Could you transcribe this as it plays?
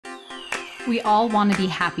We all want to be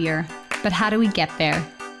happier, but how do we get there?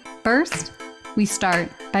 First, we start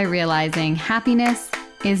by realizing happiness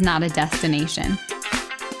is not a destination.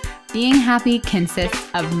 Being happy consists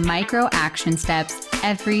of micro action steps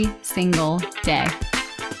every single day.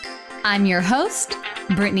 I'm your host,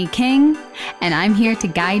 Brittany King, and I'm here to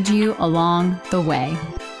guide you along the way.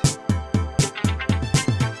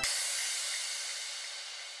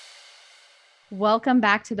 Welcome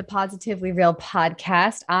back to the Positively Real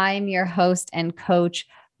podcast. I'm your host and coach,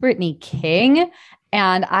 Brittany King,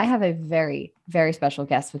 and I have a very, very special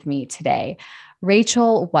guest with me today,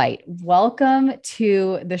 Rachel White. Welcome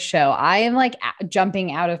to the show. I am like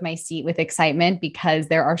jumping out of my seat with excitement because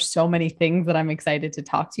there are so many things that I'm excited to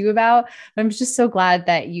talk to you about. But I'm just so glad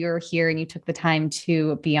that you're here and you took the time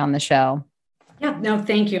to be on the show. Yeah, no,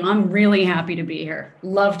 thank you. I'm really happy to be here.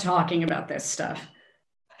 Love talking about this stuff.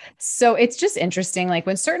 So it's just interesting, like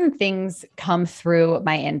when certain things come through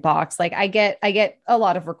my inbox, like I get a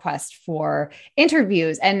lot of requests for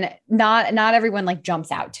interviews, and not everyone like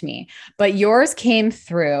jumps out to me, but yours came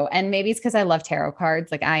through, and maybe it's because I love tarot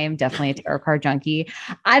cards. Like I am definitely a tarot card junkie.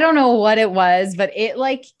 I don't know what it was, but it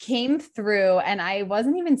like came through, and I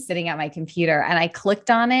wasn't even sitting at my computer, and I clicked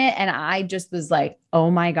on it, and I just was like, oh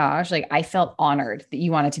my gosh, like I felt honored that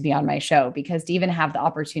you wanted to be on my show, because to even have the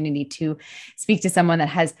opportunity to speak to someone that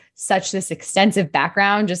has such this extensive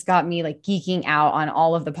background just got me like geeking out on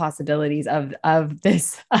all of the possibilities of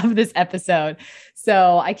this episode.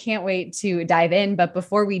 So I can't wait to dive in. But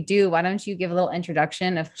before we do, why don't you give a little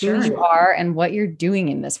introduction of who you are and what you're doing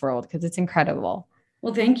in this world? Because it's incredible.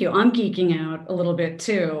 Well, thank you. I'm geeking out a little bit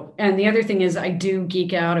too. And the other thing is I do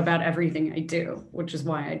geek out about everything I do, which is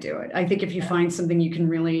why I do it. I think if you find something you can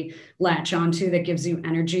really latch onto that gives you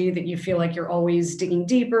energy, that you feel like you're always digging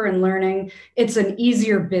deeper and learning, it's an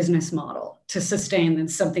easier business model to sustain than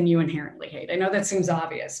something you inherently hate. I know that seems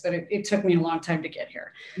obvious, but it took me a long time to get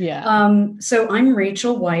here. Yeah. So I'm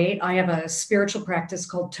Rachel White. I have a spiritual practice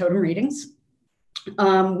called Totem Readings.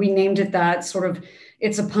 We named it that, sort of,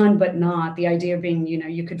 it's a pun, but not. The idea being,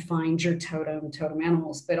 you could find your totem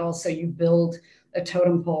animals, but also you build a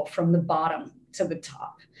totem pole from the bottom to the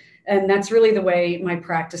top. And that's really the way my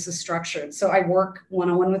practice is structured. So I work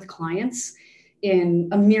one-on-one with clients in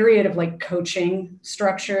a myriad of like coaching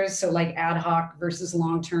structures. So like ad hoc versus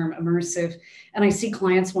long-term immersive. And I see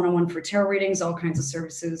clients one-on-one for tarot readings, all kinds of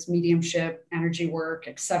services, mediumship, energy work,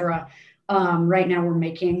 etc. Right now we're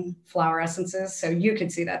making flower essences. So you can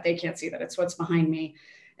see that. They can't see that. It's what's behind me.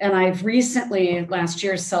 And I've recently, last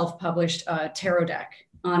year, self-published a tarot deck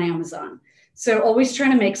on Amazon. So always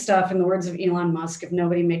trying to make stuff. In the words of Elon Musk, if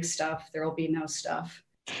nobody makes stuff, there will be no stuff.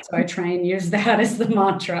 So I try and use that as the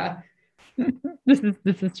mantra.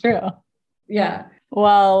 This is true. Yeah.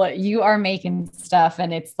 Well, you are making stuff,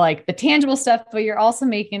 and it's like the tangible stuff, but you're also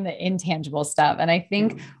making the intangible stuff. And I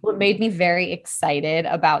think what made me very excited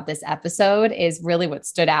about this episode is really what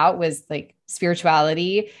stood out was like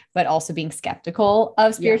spirituality, but also being skeptical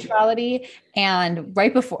of spirituality. Yeah. And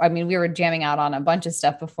right before, I mean, we were jamming out on a bunch of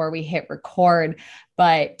stuff before we hit record,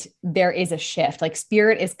 but there is a shift, like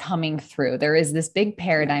spirit is coming through. There is this big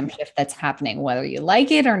paradigm shift that's happening, whether you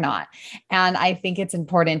like it or not. And I think it's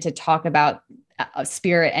important to talk about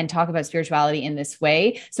spirit and talk about spirituality in this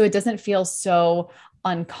way, so it doesn't feel so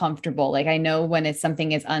uncomfortable. Like I know when it's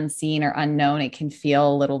something is unseen or unknown, it can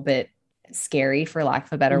feel a little bit scary, for lack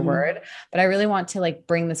of a better word. But I really want to like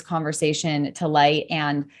bring this conversation to light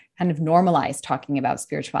and kind of normalize talking about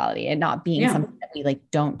spirituality and not being something that we like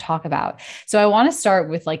don't talk about. So I want to start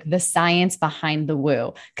with like the science behind the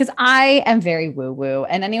woo, because I am very woo woo,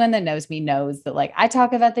 and anyone that knows me knows that like I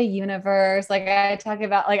talk about the universe, like I talk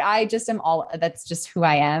about like I just am all, that's just who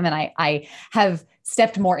I am, and I have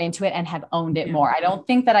stepped more into it and have owned it more. I don't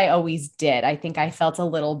think that I always did. I think I felt a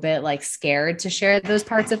little bit like scared to share those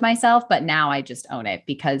parts of myself, but now I just own it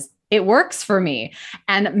because it works for me.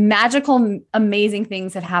 And magical, amazing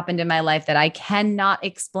things have happened in my life that I cannot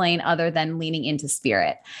explain other than leaning into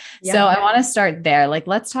spirit. Yeah. So I want to start there. Like,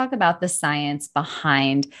 let's talk about the science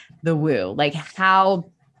behind the woo, like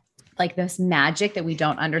how like this magic that we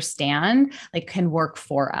don't understand, like can work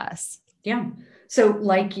for us. Yeah. So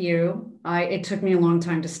like you, it took me a long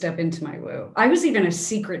time to step into my woo. I was even a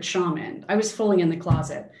secret shaman. I was fully in the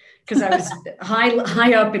closet because I was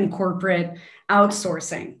high up in corporate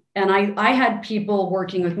outsourcing. And I had people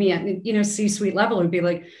working with me at, C-suite level who'd be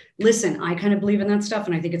like, listen, I kind of believe in that stuff.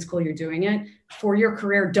 And I think it's cool you're doing it for your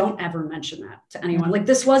career. Don't ever mention that to anyone. Like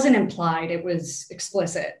this wasn't implied. It was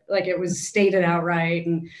explicit. Like it was stated outright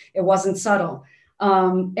and it wasn't subtle.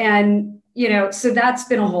 So that's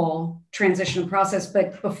been a whole transition process.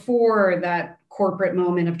 But before that corporate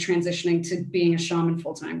moment of transitioning to being a shaman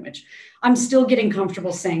full-time, which I'm still getting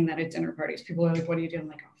comfortable saying that at dinner parties. People are like, what do you do? I'm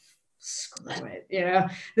like, oh, screw it. You know,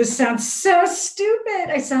 this sounds so stupid.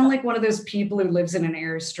 I sound like one of those people who lives in an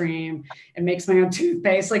Airstream and makes my own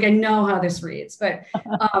toothpaste. Like, I know how this reads, but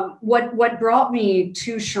what brought me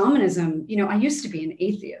to shamanism, you know, I used to be an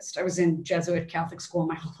atheist. I was in Jesuit Catholic school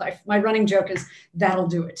my whole life. My running joke is that'll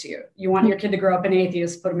do it to you. You want your kid to grow up an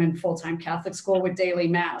atheist, put them in full-time Catholic school with daily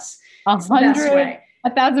mass. It's the best way.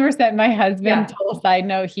 1,000%. My husband, total side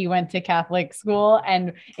note, he went to Catholic school,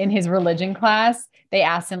 and in his religion class, they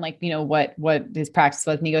asked him, like, you know, what his practice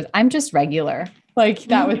was. And he goes, I'm just regular. Like,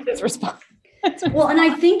 that was his response. Well, and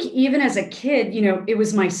I think even as a kid, you know, it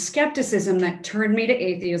was my skepticism that turned me to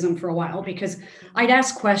atheism for a while, because I'd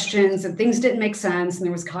ask questions and things didn't make sense. And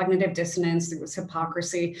there was cognitive dissonance, there was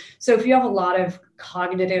hypocrisy. So if you have a lot of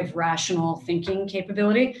cognitive, rational thinking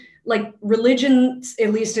capability, like religion,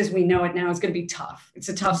 at least as we know it now, is going to be tough. It's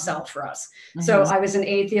a tough sell for us. Mm-hmm. So I was an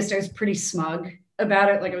atheist. I was pretty smug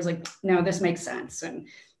about it. Like, I was like, no, this makes sense. And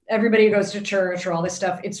everybody who goes to church or all this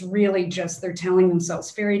stuff, it's really just, they're telling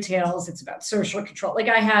themselves fairy tales. It's about social control. Like,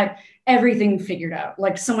 I had everything figured out.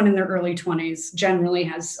 Like, someone in their early 20s generally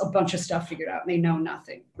has a bunch of stuff figured out and they know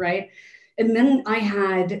nothing, right? And then I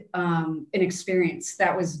had an experience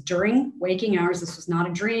that was during waking hours. This was not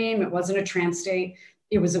a dream. It wasn't a trance state.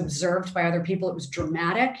 It was observed by other people. It was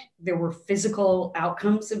dramatic. There were physical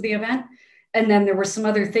outcomes of the event. And then there were some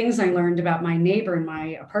other things I learned about my neighbor in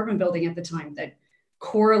my apartment building at the time that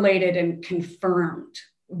correlated and confirmed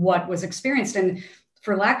what was experienced. And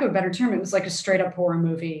for lack of a better term, it was like a straight up horror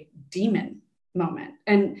movie demon moment.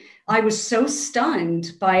 And I was so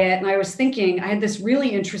stunned by it. And I was thinking, I had this really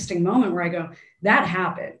interesting moment where I go, that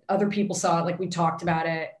happened. Other people saw it. Like, we talked about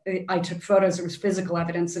it. I took photos. There was physical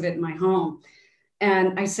evidence of it in my home.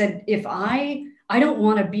 And I said, if I don't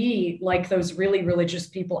want to be like those really religious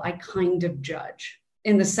people I kind of judge,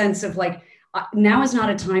 in the sense of like, now is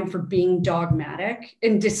not a time for being dogmatic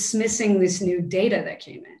and dismissing this new data that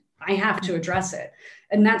came in. I have to address it.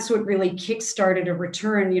 And that's what really kickstarted a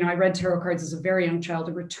return. You know, I read tarot cards as a very young child,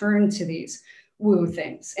 a return to these woo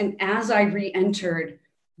things. And as I re-entered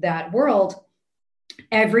that world,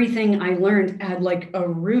 everything I learned had like a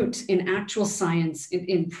root in actual science,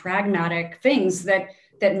 in pragmatic things that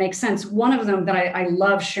make sense. One of them that I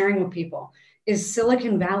love sharing with people is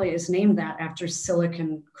Silicon Valley is named that after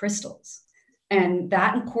silicon crystals. And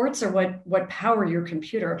that and quartz are what power your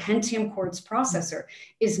computer. A Pentium quartz processor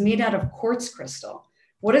is made out of quartz crystal.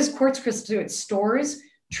 What does quartz crystal do? It stores,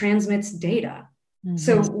 transmits data. Mm-hmm.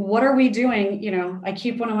 So what are we doing? You know, I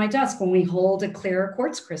keep one on my desk when we hold a clear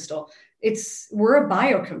quartz crystal. We're a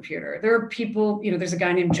biocomputer. There are people, you know, there's a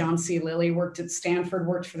guy named John C. Lilly, worked at Stanford,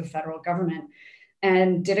 worked for the federal government,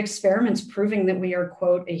 and did experiments proving that we are,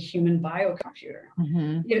 quote, a human biocomputer.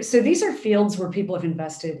 Mm-hmm. You know, so these are fields where people have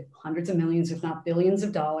invested hundreds of millions, if not billions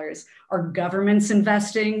of dollars. Our government's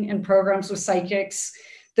investing in programs with psychics.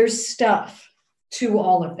 There's stuff to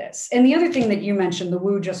all of this. And the other thing that you mentioned, the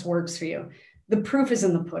woo just works for you. The proof is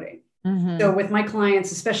in the pudding. Mm-hmm. So with my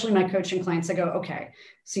clients, especially my coaching clients, I go, okay,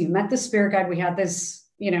 so you met the spirit guide. We had this,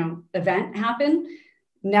 you know, event happen.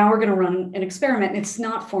 Now we're going to run an experiment. It's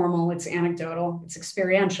not formal. It's anecdotal. It's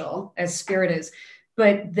experiential, as spirit is,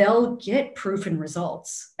 but they'll get proof and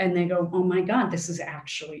results. And they go, oh my God, this is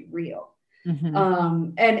actually real.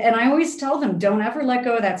 Mm-hmm. And I always tell them, don't ever let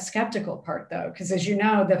go of that skeptical part though. Because as you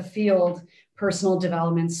know, the field, personal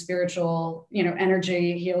development, spiritual, you know,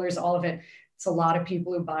 energy, healers, all of it. It's a lot of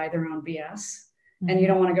people who buy their own BS. And you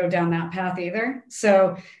don't want to go down that path either.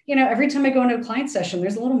 So, you know, every time I go into a client session,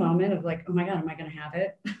 there's a little moment of like, oh my God, am I going to have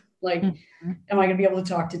it? Like, am I going to be able to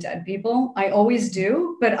talk to dead people? I always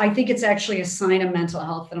do. But I think it's actually a sign of mental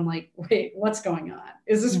health that I'm like, wait, what's going on?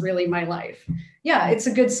 Is this really my life? Yeah, it's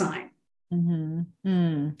a good sign. Mm-hmm.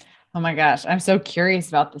 Mm. Oh my gosh. I'm so curious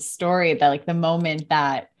about the story, that like the moment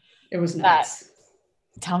that it was nuts.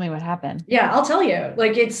 Tell me what happened. Yeah, I'll tell you.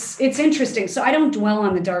 Like, it's interesting. So I don't dwell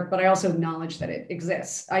on the dark, but I also acknowledge that it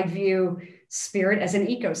exists. I view spirit as an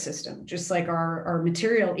ecosystem, just like our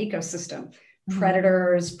material ecosystem. Mm-hmm.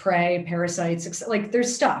 Predators, prey, parasites, like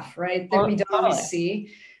there's stuff, right, that we don't always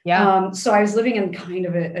see. Yeah. So I was living in kind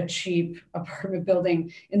of a cheap apartment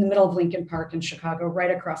building in the middle of Lincoln Park in Chicago,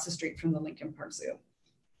 right across the street from the Lincoln Park Zoo.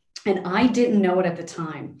 And I didn't know it at the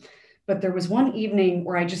time. But there was one evening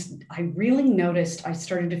where I really noticed I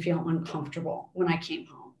started to feel uncomfortable when I came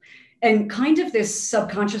home, and kind of this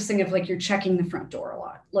subconscious thing of like, you're checking the front door a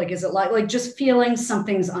lot. Like, is it like just feeling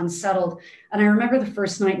something's unsettled? And I remember the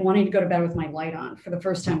first night wanting to go to bed with my light on for the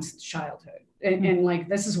first time since childhood. And like,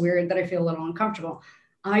 this is weird that I feel a little uncomfortable.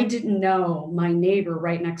 I didn't know my neighbor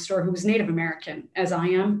right next door, who was Native American, as I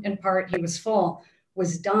am, in part, he was full,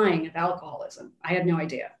 was dying of alcoholism. I had no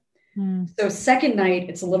idea. So second night,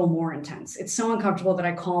 it's a little more intense. It's so uncomfortable that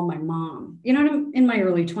I call my mom. You know, I'm in my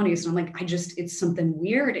early 20s, and I'm like, it's something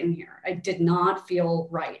weird in here. I did not feel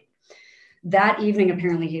right. That evening,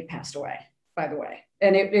 apparently he had passed away, by the way.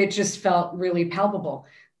 And it just felt really palpable.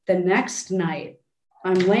 The next night,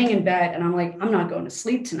 I'm laying in bed and I'm like, I'm not going to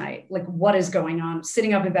sleep tonight. Like, what is going on?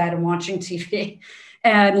 Sitting up in bed and watching TV,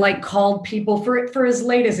 and like called people for as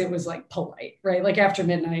late as it was like polite, right? Like after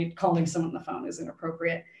midnight, calling someone on the phone is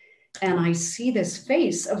inappropriate. And I see this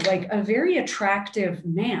face of like a very attractive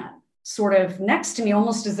man sort of next to me,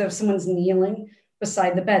 almost as though someone's kneeling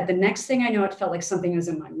beside the bed. The next thing I know, it felt like something was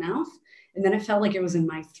in my mouth, and then it felt like it was in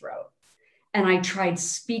my throat. And I tried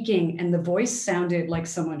speaking, and the voice sounded like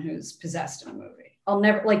someone who's possessed in a movie. I'll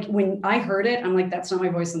never, like, when I heard it, I'm like, that's not my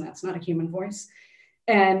voice, and that's not a human voice.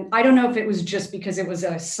 And I don't know if it was just because it was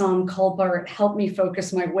a psalm culpa, or it helped me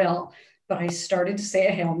focus my will, but I started to say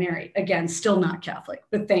a Hail Mary. Again, still not Catholic,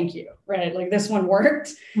 but thank you, right? Like, this one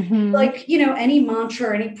worked. Like, you know, any mantra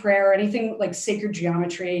or any prayer or anything like sacred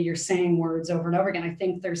geometry, you're saying words over and over again. I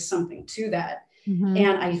think there's something to that.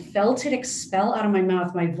 And I felt it expel out of my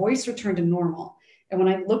mouth. My voice returned to normal. And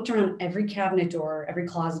when I looked around, every cabinet door, every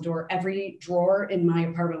closet door, every drawer in my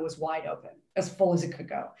apartment was wide open, as full as it could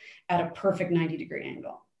go, at a perfect 90-degree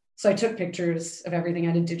angle. So I took pictures of everything. I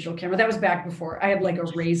had a digital camera. That was back before I had like a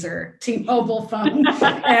Razr T-Mobile phone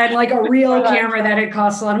and like a real camera that had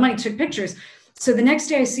cost a lot of money. Took pictures. So the next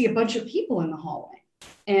day I see a bunch of people in the hallway,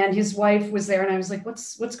 and his wife was there. And I was like,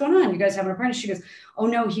 what's going on? You guys having a party? She goes, oh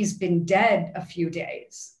no, he's been dead a few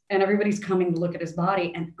days. And everybody's coming to look at his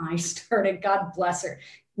body. And I started, God bless her,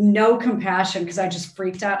 no compassion, because I just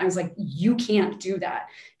freaked out. I was like, you can't do that,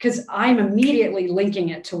 because I'm immediately linking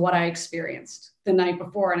it to what I experienced the night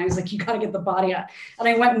before. And I was like, you got to get the body out. And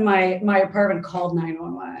I went in my apartment, called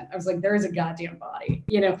 911. I was like, there is a goddamn body,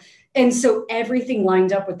 you know? And so everything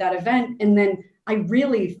lined up with that event. And then I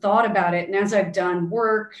really thought about it. And as I've done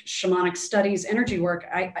work, shamanic studies, energy work,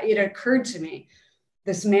 it occurred to me,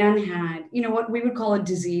 this man had, you know, what we would call a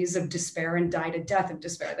disease of despair and died a death of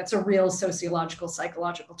despair. That's a real sociological,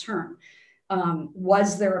 psychological term.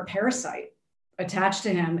 Was there a parasite attached to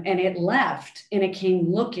him, and it left and it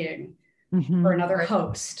came looking for another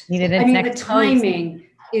host? I mean, the timing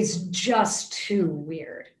is just too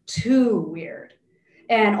weird.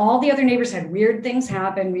 And all the other neighbors had weird things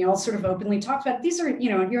happen. We all sort of openly talked about it. These are, you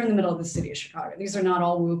know, you're in the middle of the city of Chicago. These are not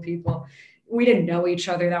all woo people. We didn't know each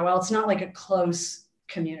other that well. It's not like a close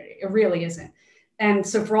community. It really isn't. And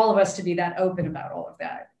so for all of us to be that open about all of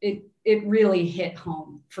that, it really hit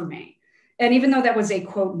home for me. And even though that was a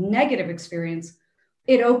quote negative experience,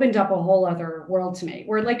 it opened up a whole other world to me,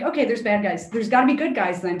 where like, okay, there's bad guys. There's got to be good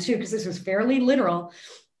guys then too, because this was fairly literal.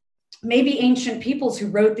 Maybe ancient peoples who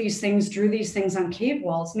wrote these things, drew these things on cave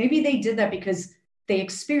walls, maybe they did that because they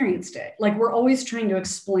experienced it. Like, we're always trying to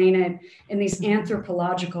explain it in these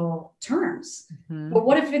anthropological terms. But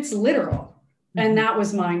what if it's literal? And that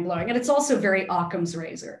was mind blowing. And it's also very Occam's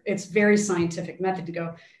razor. It's very scientific method to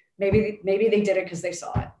go, maybe they did it because they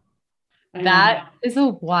saw it. That is a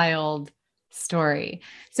wild story.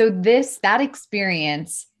 So that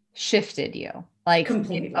experience shifted you, like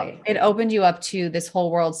completely. It opened you up to this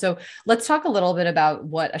whole world. So let's talk a little bit about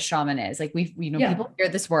what a shaman is. Like, people hear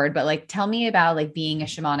this word, but like, tell me about like being a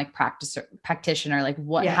shamanic practitioner, like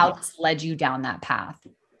how this led you down that path.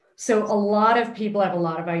 So a lot of people have a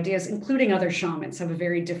lot of ideas, including other shamans have a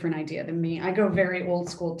very different idea than me. I go very old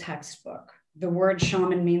school textbook. The word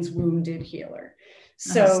shaman means wounded healer.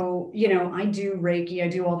 So, you know, I do Reiki, I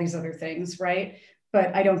do all these other things, right?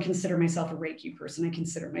 But I don't consider myself a Reiki person. I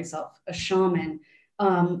consider myself a shaman.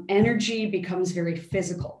 Energy becomes very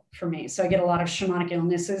physical for me. So I get a lot of shamanic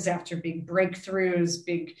illnesses after big breakthroughs,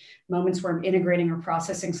 big moments where I'm integrating or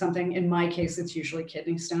processing something. In my case, it's usually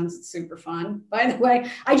kidney stones. It's super fun. By the way,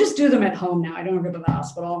 I just do them at home now. I don't go to the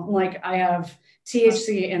hospital. I'm like, I have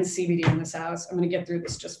THC and CBD in this house. I'm going to get through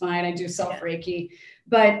this just fine. I do self Reiki.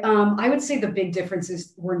 But I would say the big difference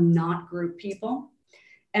is we're not group people.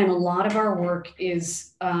 And a lot of our work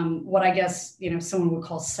is what I guess, you know, someone would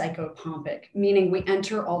call psychopompic, meaning we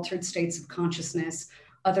enter altered states of consciousness,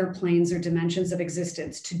 other planes or dimensions of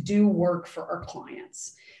existence to do work for our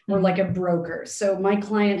clients. We're like a broker. So my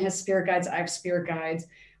client has spirit guides. I have spirit guides.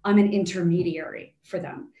 I'm an intermediary for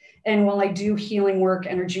them. And while I do healing work,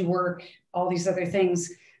 energy work, all these other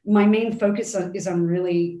things, my main focus is on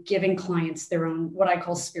really giving clients their own, what I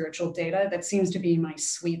call spiritual data. That seems to be my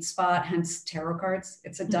sweet spot, hence tarot cards.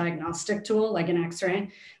 It's a diagnostic tool, like an X-ray.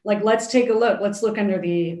 Like, let's take a look. Let's look under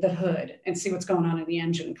the hood and see what's going on in the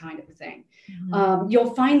engine, kind of a thing.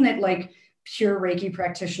 You'll find that like pure Reiki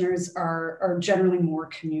practitioners are generally more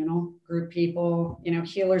communal group people. You know,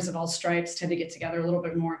 healers of all stripes tend to get together a little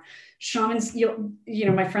bit more. Shamans, you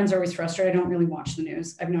know, my friends are always frustrated. I don't really watch the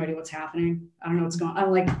news. I have no idea what's happening. I don't know what's going on. I'm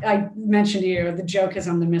like, I mentioned to you, the joke is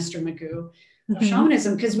I'm the Mr. Magoo of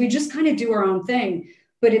shamanism, because we just kind of do our own thing,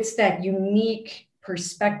 but it's that unique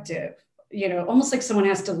perspective, you know, almost like someone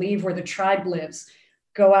has to leave where the tribe lives,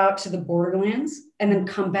 go out to the borderlands, and then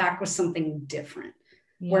come back with something different.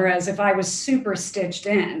 Yeah. Whereas if I was super stitched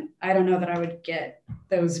in, I don't know that I would get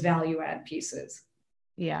those value add pieces.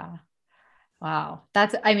 Yeah. Wow.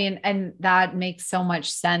 And that makes so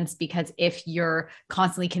much sense, because if you're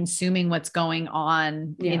constantly consuming what's going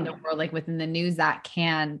on in the world, like within the news, that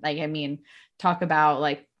can, like, I mean, talk about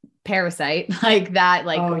like parasite, like that,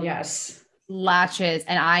 like, oh yes, latches.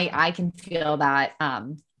 And I can feel that,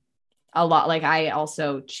 a lot. Like, I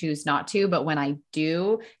also choose not to, but when I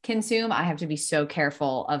do consume, I have to be so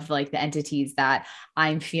careful of like the entities that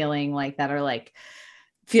I'm feeling like that are like,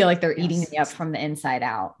 feel like they're eating me up from the inside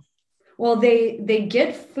out. Well, they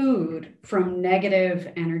get food from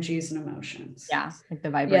negative energies and emotions. Yeah, like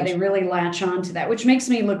the vibration. Yeah, they really latch on to that, which makes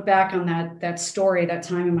me look back on that story, that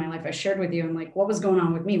time in my life I shared with you, and like, what was going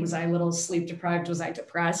on with me? Was I a little sleep deprived? Was I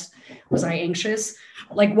depressed? Was I anxious?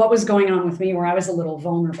 Like, what was going on with me where I was a little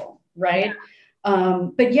vulnerable, right? Yeah.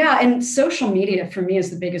 But yeah, and social media for me is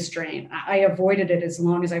the biggest drain. I avoided it as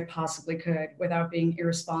long as I possibly could without being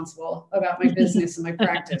irresponsible about my business and my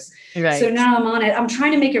practice. Right. So now I'm on it. I'm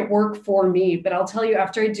trying to make it work for me, but I'll tell you,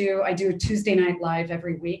 after I do a Tuesday night live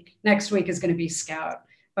every week. Next week is going to be Scout,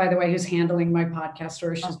 by the way, who's handling my podcast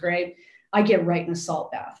story. She's great. I get right in a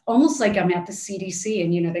salt bath, almost like I'm at the CDC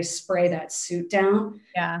and, you know, they spray that suit down.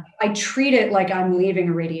 Yeah. I treat it like I'm leaving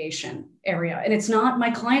a radiation area. And it's not, my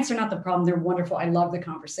clients are not the problem. They're wonderful. I love the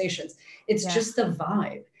conversations. It's just the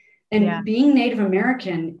vibe. And being Native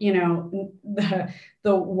American, you know,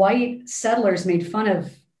 the white settlers made fun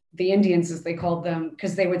of the Indians, as they called them,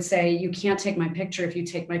 because they would say, you can't take my picture. If you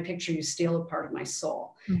take my picture, you steal a part of my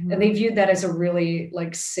soul. Mm-hmm. And they viewed that as a really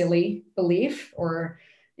like silly belief, or,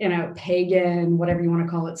 you know, pagan, whatever you want to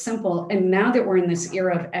call it, simple. And now that we're in this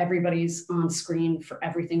era of everybody's on screen for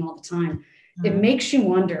everything all the time, it makes you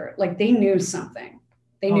wonder, like, they knew something.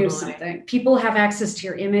 They knew something. People have access to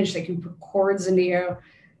your image. They can put cords into you.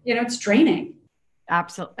 You know, it's draining.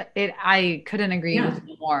 Absolutely. I couldn't agree with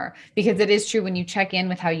you more, because it is true when you check in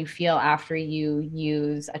with how you feel after you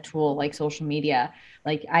use a tool like social media.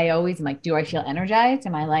 Like, I always am like, do I feel energized?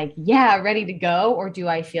 Am I like, yeah, ready to go? Or do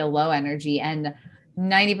I feel low energy? And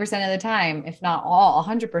 90% of the time, if not all,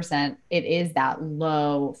 100%, it is that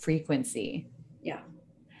low frequency. Yeah.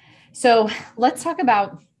 So let's talk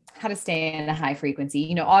about how to stay in a high frequency.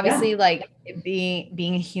 You know, obviously, like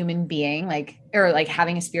being a human being, like, or like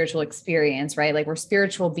having a spiritual experience, right? Like, we're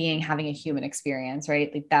spiritual being having a human experience, right?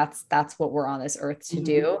 Like, that's what we're on this earth to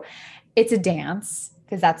do. It's a dance,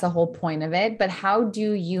 because that's the whole point of it. But how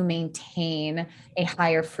do you maintain a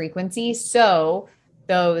higher frequency so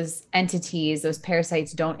those entities, those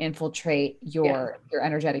parasites, don't infiltrate your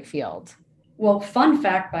energetic field? Well, fun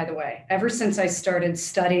fact, by the way, ever since I started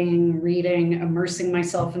studying, reading, immersing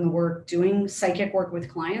myself in the work, doing psychic work with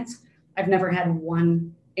clients, I've never had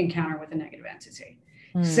one encounter with a negative entity.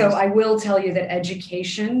 So I will tell you that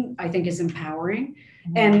education, I think, is empowering.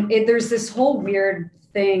 And there's this whole weird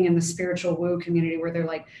thing in the spiritual woo community where they're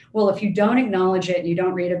like, well, if you don't acknowledge it and you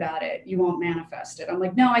don't read about it, you won't manifest it. I'm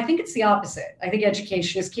like, no, I think it's the opposite. I think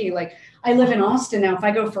education is key. Like, I live in Austin now. If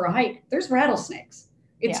I go for a hike, there's rattlesnakes.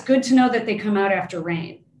 It's good to know that they come out after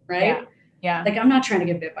rain, right? Yeah. Like, I'm not trying to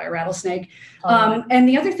get bit by a rattlesnake. And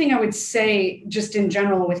the other thing I would say, just in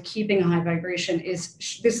general with keeping a high vibration, is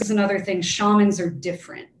this is another thing. Shamans are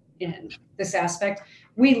different in this aspect.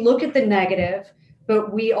 We look at the negative,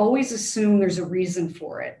 but we always assume there's a reason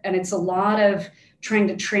for it. And it's a lot of trying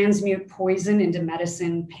to transmute poison into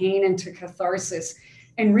medicine, pain into catharsis,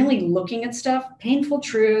 and really looking at stuff, painful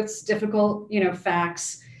truths, difficult, you know,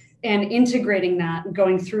 facts, and integrating that and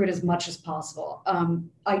going through it as much as possible.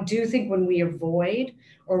 I do think when we avoid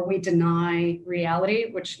or we deny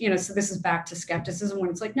reality, which, you know, so this is back to skepticism,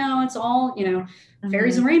 when it's like, no, it's all, you know,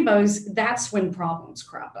 fairies and rainbows, that's when problems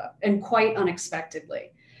crop up, and quite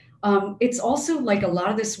unexpectedly. It's also like a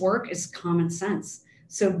lot of this work is common sense.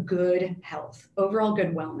 So good health, overall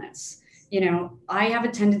good wellness, I have a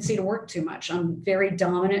tendency to work too much. I'm very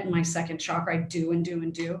dominant in my second chakra. I do and do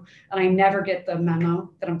and do. And I never get the memo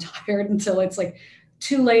that I'm tired until it's like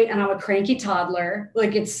too late and I'm a cranky toddler.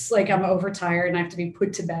 Like it's like I'm overtired and I have to be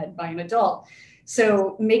put to bed by an adult.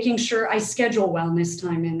 So making sure I schedule wellness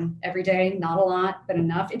time in every day, not a lot, but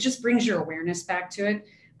enough. It just brings your awareness back to it.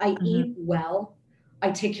 I eat well.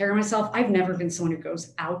 I take care of myself. I've never been someone who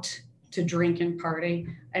goes out to drink and party.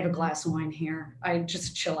 I have a glass of wine here. I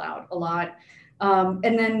just chill out a lot. And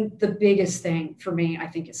then the biggest thing for me, I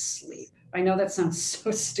think, is sleep. I know that sounds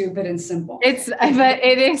so stupid and simple. But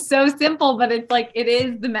it is so simple, but it's like, it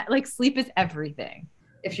is like sleep is everything.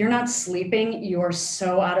 If you're not sleeping, you are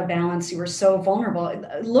so out of balance. You are so vulnerable.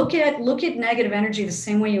 Look at negative energy the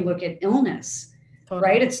same way you look at illness,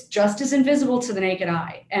 right? It's just as invisible to the naked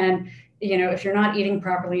eye. And, if you're not eating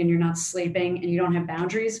properly and you're not sleeping and you don't have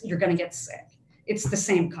boundaries, you're going to get sick. It's the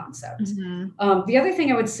same concept. The other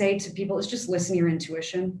thing I would say to people is just listen to your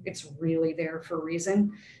intuition. It's really there for a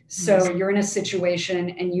reason. So you're in a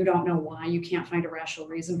situation and you don't know why, you can't find a rational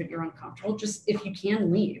reason, but you're uncomfortable. Just if you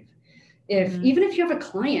can, leave. Even if you have a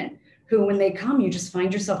client who, when they come, you just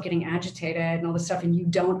find yourself getting agitated and all this stuff and you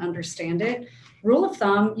don't understand it, rule of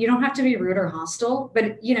thumb, you don't have to be rude or hostile,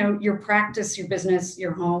 but your practice, your business,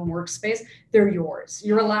 your home, workspace, they're yours.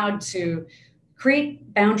 You're allowed to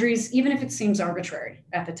create boundaries, even if it seems arbitrary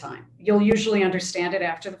at the time. You'll usually understand it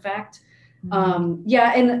after the fact.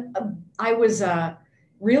 I was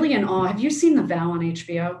really in awe. Have you seen The Vow on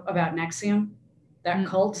HBO about NXIVM, that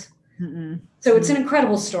cult? So it's an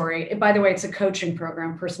incredible story. By the way, it's a coaching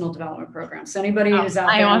program, personal development program. So anybody who's out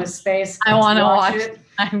there in this space, I want to watch it.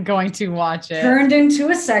 I'm going to watch it. Turned into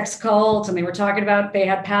a sex cult. And they were talking about, they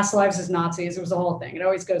had past lives as Nazis. It was a whole thing. It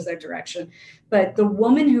always goes that direction. But the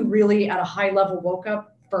woman who really at a high level woke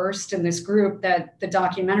up first in this group that the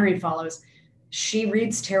documentary follows, she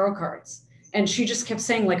reads tarot cards. And she just kept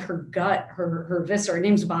saying, like, her gut, her viscera. Her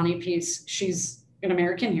name's Bonnie Peace. She's an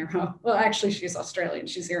American hero. Well, actually, she's Australian.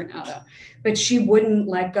 She's here now, though. But she wouldn't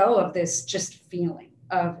let go of this just feeling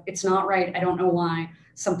of, it's not right. I don't know why.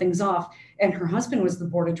 Something's off. And her husband was the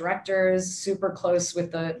board of directors, super close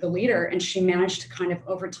with the leader. And she managed to kind of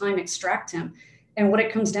over time extract him. And what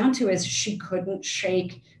it comes down to is she couldn't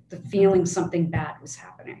shake the feeling something bad was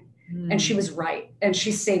happening. And she was right. And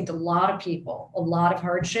she saved a lot of people, a lot of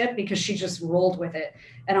hardship because she just rolled with it.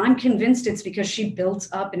 And I'm convinced it's because she built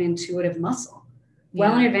up an intuitive muscle.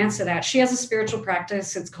 Well, in advance of that, she has a spiritual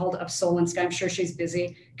practice. It's called Of Soul and Sky. I'm sure she's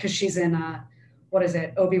busy because she's in,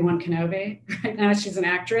 Obi-Wan Kenobi right now. She's an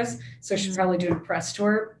actress. So she's probably doing a press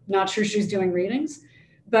tour. Not sure she's doing readings.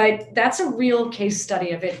 But that's a real case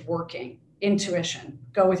study of it working. Intuition.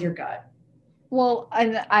 Go with your gut. Well,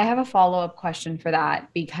 I have a follow-up question for that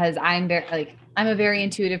because I'm a very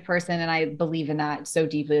intuitive person and I believe in that so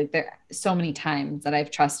deeply. Like, there are so many times that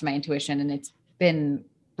I've trusted my intuition and it's been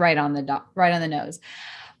right on the nose.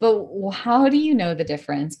 But how do you know the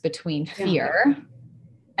difference between fear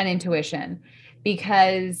and intuition?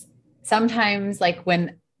 Because sometimes, like,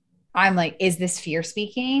 when I'm like, is this fear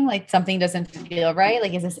speaking? Like, something doesn't feel right.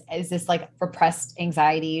 Like, is this like repressed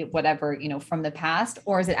anxiety, whatever, from the past,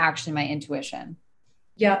 or is it actually my intuition?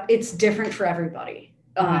 Yeah, it's different for everybody.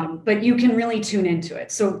 But you can really tune into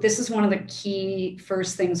it. So this is one of the key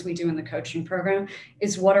first things we do in the coaching program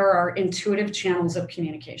is what are our intuitive channels of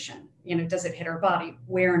communication? Does it hit our body?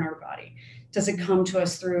 Where in our body? Does it come to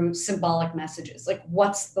us through symbolic messages? Like,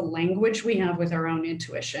 what's the language we have with our own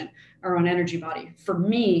intuition, our own energy body? For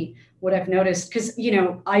me, what I've noticed, because,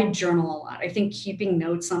 I journal a lot. I think keeping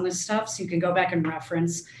notes on this stuff so you can go back and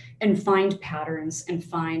reference and find patterns and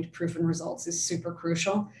find proof and results is super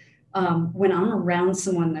crucial. When I'm around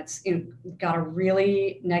someone that's got a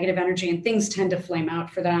really negative energy and things tend to flame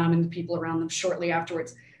out for them and the people around them shortly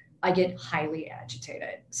afterwards, I get highly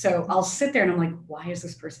agitated. So I'll sit there and I'm like, why is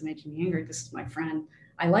this person making me angry? This is my friend.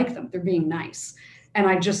 I like them. They're being nice. And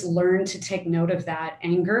I just learned to take note of that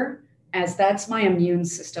anger as that's my immune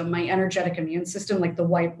system, my energetic immune system, like the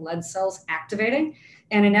white blood cells activating.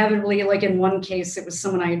 And inevitably, like in one case, it was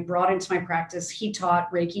someone I had brought into my practice. He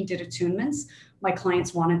taught Reiki, did attunements. My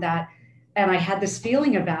clients wanted that. And I had this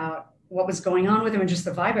feeling about what was going on with him and just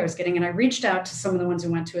the vibe I was getting. And I reached out to some of the ones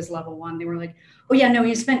who went to his level 1. They were like, oh yeah, no,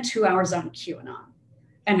 he spent 2 hours on QAnon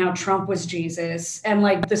and how Trump was Jesus and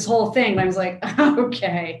like this whole thing. And I was like,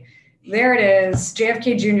 okay, there it is.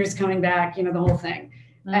 JFK Jr. is coming back, the whole thing.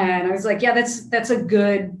 And I was like, yeah, that's a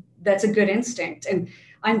good instinct. And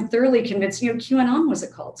I'm thoroughly convinced, QAnon was a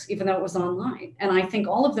cult, even though it was online. And I think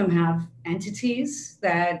all of them have entities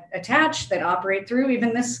that attach, that operate through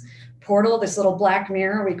even this portal, this little black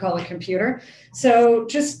mirror we call a computer. So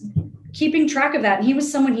just keeping track of that. And he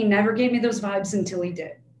was someone, he never gave me those vibes until he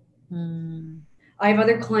did. I have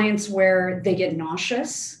other clients where they get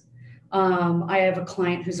nauseous. I have a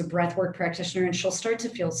client who's a breathwork practitioner, and she'll start to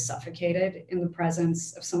feel suffocated in the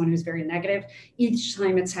presence of someone who's very negative. Each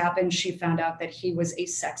time it's happened, she found out that he was a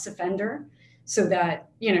sex offender. So that,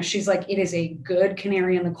 she's like, it is a good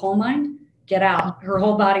canary in the coal mine. Get out. Her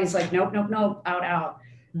whole body's like, nope, nope, nope, out, out.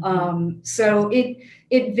 So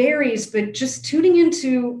it varies, but just tuning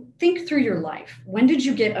into, think through your life. When did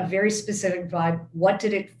you get a very specific vibe? What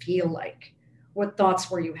did it feel like? What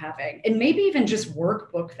thoughts were you having? And maybe even just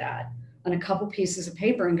workbook that on a couple pieces of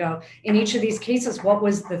paper and go, in each of these cases, what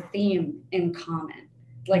was the theme in common?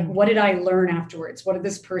 Like, what did I learn afterwards? What did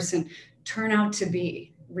this person turn out to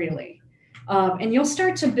be, really? And you'll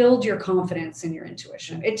start to build your confidence in your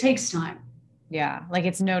intuition. It takes time. Yeah. Like,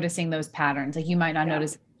 it's noticing those patterns. Like, you might not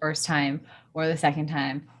notice the first time or the second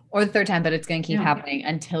time or the third time, but it's going to keep happening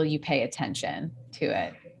until you pay attention to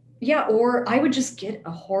it. Yeah. Or I would just get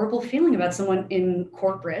a horrible feeling about someone in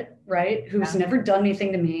corporate, right? Who's never done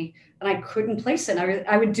anything to me, and I couldn't place it.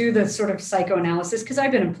 I would do the sort of psychoanalysis, because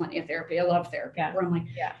I've been in plenty of therapy. I love therapy, where I'm like,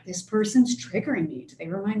 this person's triggering me. Do they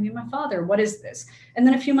remind me of my father? What is this? And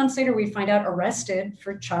then a few months later, we find out arrested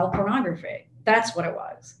for child pornography. That's what it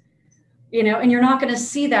was. And you're not going to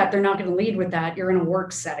see that. They're not going to lead with that. You're in a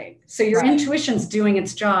work setting. So your intuition's doing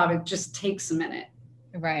its job. It just takes a minute.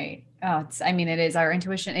 Right. Oh, it is our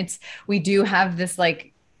intuition. We do have this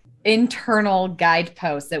like internal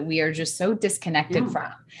guidepost that we are just so disconnected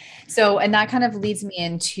from. So, and that kind of leads me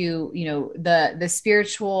into, the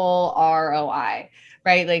spiritual ROI,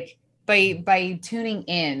 right? Like by tuning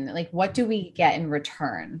in, like, what do we get in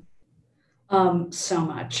return? So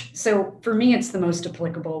much. So for me, it's the most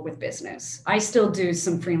applicable with business. I still do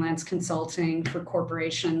some freelance consulting for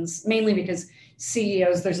corporations, mainly because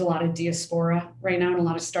CEOs, there's a lot of diaspora right now and a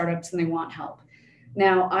lot of startups, and they want help.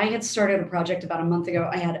 Now, I had started a project about a month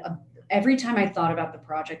ago. Every time I thought about the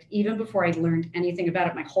project, even before I'd learned anything about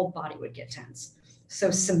it, my whole body would get tense. So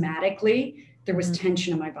somatically, there was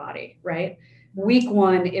tension in my body, right? Week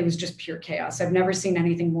one, it was just pure chaos. I've never seen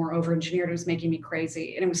anything more over-engineered. It was making me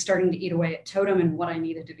crazy. And it was starting to eat away at Totem and what I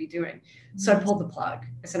needed to be doing. So I pulled the plug.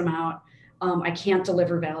 I said, I'm out. I can't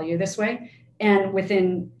deliver value this way. And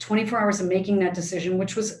within 24 hours of making that decision,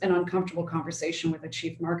 which was an uncomfortable conversation with a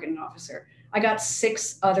chief marketing officer, I got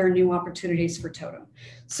 6 other new opportunities for Totem.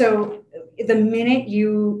 So the minute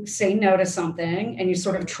you say no to something and you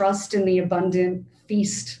sort of trust in the abundant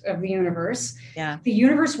feast of the universe, the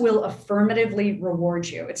universe will affirmatively reward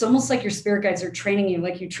you. It's almost like your spirit guides are training you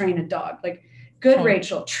like you train a dog. Like, good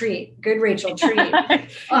Rachel, treat. Good Rachel, treat.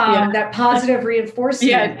 That positive reinforcement.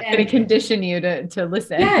 Yeah, it's going to condition you to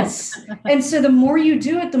listen. Yes. And so the more you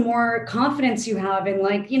do it, the more confidence you have in,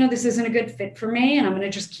 like, this isn't a good fit for me, and I'm going to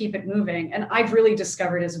just keep it moving. And I've really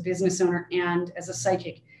discovered, as a business owner and as a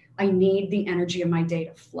psychic, I need the energy of my day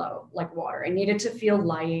to flow like water. I need it to feel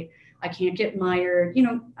light. I can't get mired.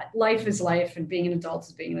 Life is life, and being an adult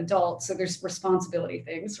is being an adult. So there's responsibility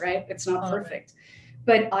things, right? It's not perfect.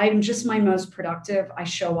 But I'm just my most productive. I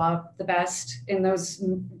show up the best in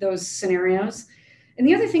those scenarios. And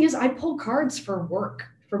the other thing is, I pull cards for work,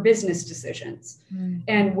 for business decisions.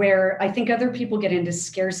 And where I think other people get into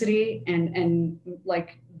scarcity and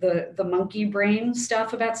like the monkey brain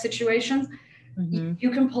stuff about situations, you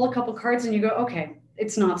can pull a couple cards and you go, okay,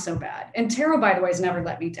 it's not so bad. And tarot, by the way, has never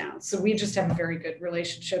let me down. So we just have a very good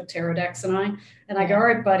relationship, tarot decks and I. And I go, all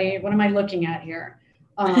right, buddy, what am I looking at here?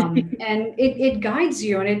 And it guides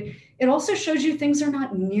you, and it also shows you things are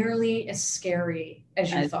not nearly as scary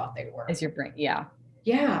as you thought they were. As your brain. Yeah.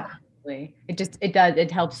 Yeah.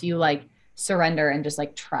 It helps you like surrender and just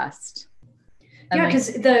like trust. Yeah.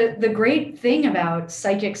 Because the great thing about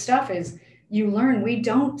psychic stuff is you learn we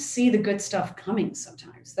don't see the good stuff coming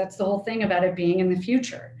sometimes. That's the whole thing about it being in the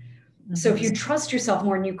future. So if you trust yourself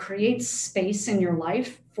more and you create space in your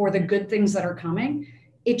life for the good things that are coming,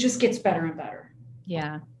 it just gets better and better.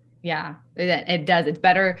 Yeah. Yeah, it does. It's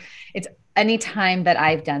better. It's any time that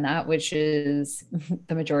I've done that, which is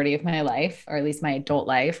the majority of my life, or at least my adult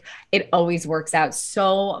life, it always works out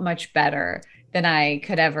so much better than I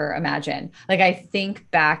could ever imagine. Like, I think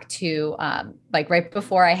back to like right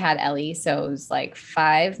before I had Ellie. So it was like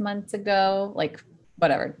 5 months ago, like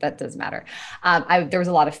whatever, that doesn't matter. There was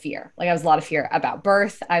a lot of fear. Like, I was a lot of fear about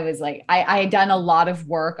birth. I was like, I had done a lot of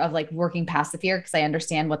work of like working past the fear, because I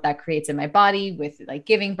understand what that creates in my body with like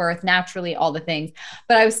giving birth naturally, all the things.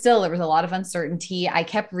 But there was a lot of uncertainty. I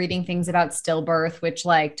kept reading things about stillbirth, which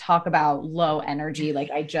like talk about low energy. Like,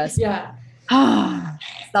 I just,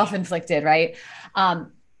 self-inflicted. Right.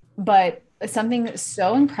 But something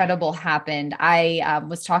so incredible happened. I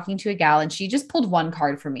was talking to a gal and she just pulled one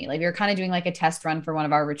card for me. Like we were kind of doing like a test run for one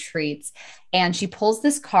of our retreats. And she pulls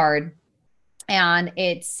this card and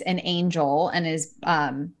it's an angel and is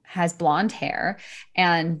has blonde hair.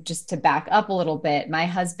 And just to back up a little bit, my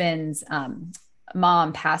husband's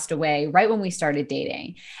mom passed away right when we started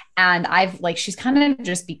dating, and I've like she's kind of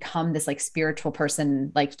just become this like spiritual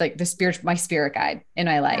person, like the spirit, my spirit guide in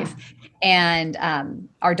my life. And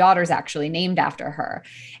our daughter's actually named after her.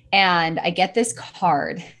 And I get this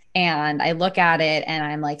card and I look at it and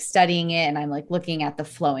I'm like studying it and I'm like looking at the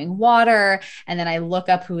flowing water. And then I look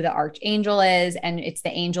up who the archangel is, and it's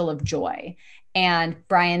the angel of joy. And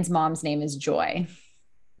Brian's mom's name is Joy.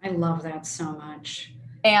 I love that so much.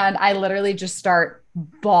 And I literally just start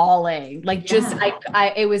bawling, like just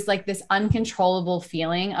it was like this uncontrollable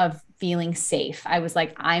feeling of feeling safe. I was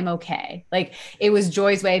like, I'm okay. Like it was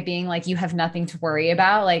Joy's way of being like, you have nothing to worry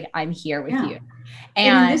about. Like I'm here with you.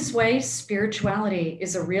 And in this way, spirituality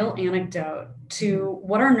is a real antidote to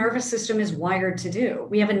what our nervous system is wired to do.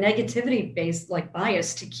 We have a negativity based like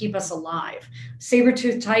bias to keep us alive.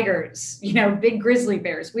 Saber-toothed tigers, big grizzly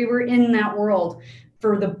bears. We were in that world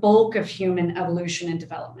for the bulk of human evolution and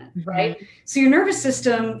development, right? Mm-hmm. So your nervous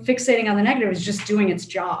system fixating on the negative is just doing its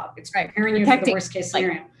job. It's preparing you for the worst case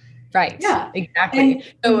scenario. Right. Yeah, exactly. And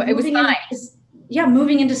so it was fine.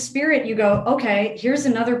 Moving into spirit, you go, okay, here's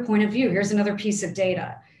another point of view. Here's another piece of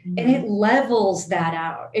data. Mm-hmm. And it levels that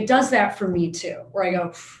out. It does that for me too, where I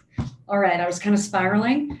go, all right, I was kind of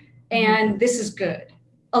spiraling and this is good.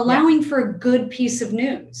 Allowing for a good piece of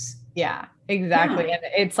news. Yeah. Exactly. Yeah. And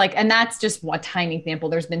it's like, and that's just one tiny example.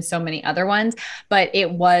 There's been so many other ones, but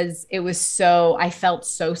it was so, I felt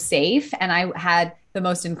so safe and I had the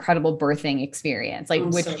most incredible birthing experience, like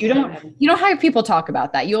which so you don't hear people talk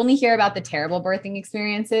about that. You only hear about the terrible birthing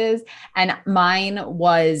experiences. And mine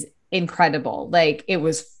was incredible. Like it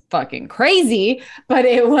was fucking crazy, but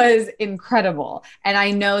it was incredible. And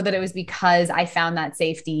I know that it was because I found that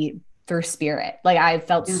safety through spirit. Like I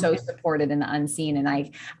felt so supported in the unseen. And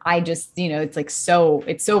I just, it's like,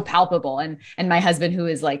 it's so palpable. And my husband, who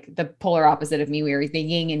is like the polar opposite of me, we were the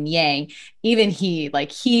yin and yang, even he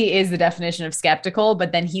is the definition of skeptical,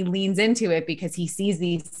 but then he leans into it because he sees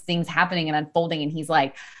these things happening and unfolding. And he's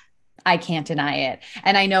like, I can't deny it.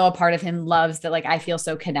 And I know a part of him loves that. Like, I feel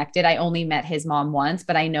so connected. I only met his mom once,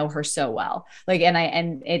 but I know her so well. Like,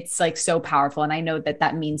 and it's like so powerful. And I know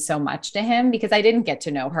that means so much to him because I didn't get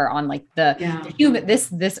to know her on like the human,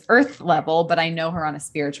 this earth level, but I know her on a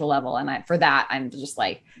spiritual level. And for that, I'm just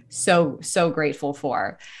like, so grateful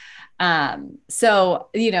for. So,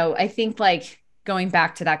 I think like going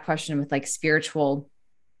back to that question with like spiritual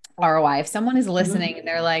ROI, if someone is listening and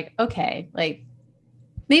they're like, okay, like,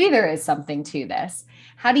 maybe there is something to this.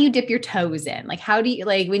 How do you dip your toes in? Like, how do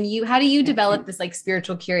you develop this like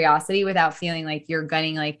spiritual curiosity without feeling like you're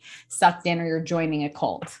getting like sucked in or you're joining a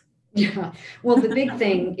cult? Yeah. Well, the big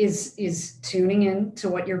thing is tuning in to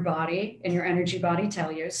what your body and your energy body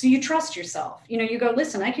tell you. So you trust yourself. You go,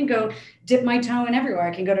 listen, I can go dip my toe in everywhere.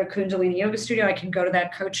 I can go to a Kundalini yoga studio. I can go to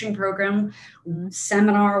that coaching program,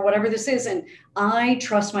 seminar, whatever this is. And I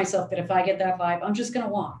trust myself that if I get that vibe, I'm just going to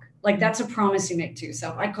walk. Like that's a promise you make to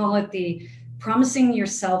yourself. I call it the promising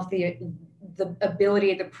yourself the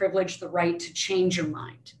ability, the privilege, the right to change your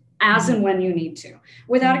mind as and when you need to,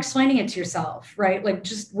 without explaining it to yourself, right? Like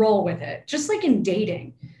just roll with it. Just like in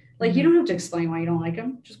dating, like you don't have to explain why you don't like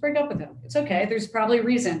him. Just break up with him. It's okay. There's probably a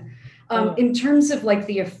reason. In terms of like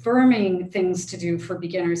the affirming things to do for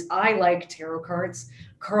beginners, I like tarot cards.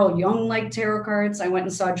 Carl Jung liked tarot cards. I went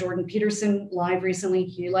and saw Jordan Peterson live recently.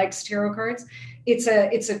 He likes tarot cards. It's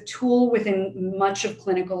a tool within much of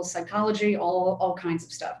clinical psychology, all kinds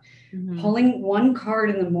of stuff. Pulling one card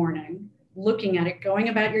in the morning, looking at it, going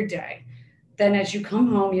about your day. Then as you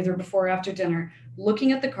come home, either before or after dinner,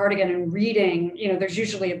 looking at the card again and reading, there's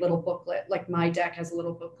usually a little booklet, like my deck has a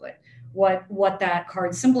little booklet, what that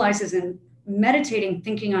card symbolizes, and meditating,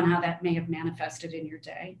 thinking on how that may have manifested in your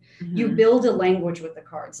day. You build a language with the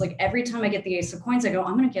cards. Like every time I get the Ace of Coins, I go,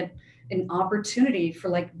 I'm going to get an opportunity for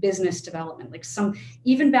like business development. Like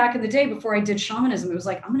even back in the day before I did shamanism, it was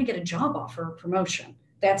like, I'm going to get a job offer or promotion.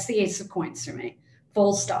 That's the Ace of Coins for me,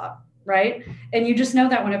 full stop. Right. And you just know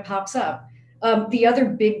that when it pops up. The other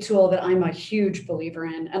big tool that I'm a huge believer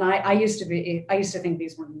in, and I used to think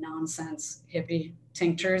these were nonsense hippie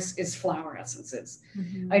tinctures, is flower essences.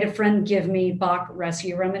 I had a friend give me Bach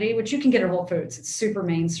Rescue Remedy, which you can get at Whole Foods. It's super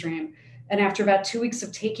mainstream. And after about 2 weeks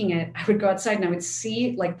of taking it, I would go outside and I would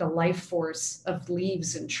see like the life force of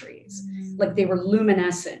leaves and trees, like they were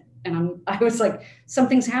luminescent. And I was like,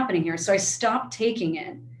 something's happening here. So I stopped taking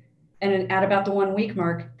it. And at about the 1 week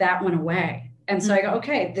mark, that went away. And so I go,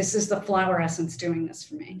 okay, this is the flower essence doing this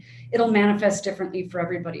for me. It'll manifest differently for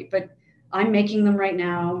everybody, but I'm making them right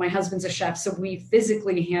now. My husband's a chef, so we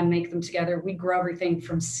physically hand make them together. We grow everything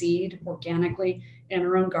from seed organically in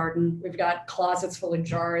our own garden. We've got closets full of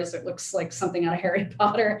jars. It looks like something out of Harry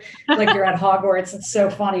Potter, like you're at Hogwarts. It's so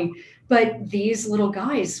funny. But these little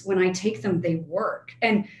guys, when I take them, they work.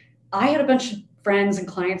 And I had a bunch of friends and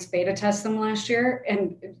clients beta test them last year.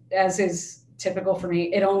 And as is typical for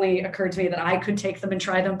me, it only occurred to me that I could take them and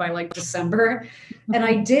try them by like December. And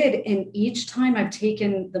I did. And each time I've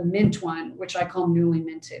taken the mint one, which I call newly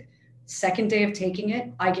minted, second day of taking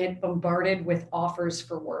it, I get bombarded with offers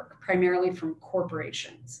for work, primarily from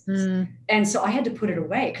corporations. And so I had to put it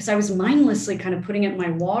away because I was mindlessly kind of putting it in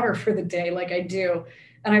my water for the day, like I do.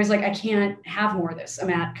 And I was like, I can't have more of this.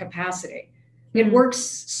 I'm at capacity. It works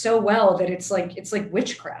so well that it's like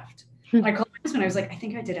witchcraft. I called my husband. I was like, I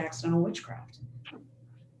think I did accidental witchcraft.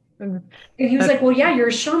 And he was like, well, yeah, you're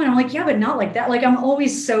a shaman. I'm like, yeah, but not like that. Like, I'm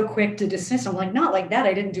always so quick to dismiss. I'm like, not like that.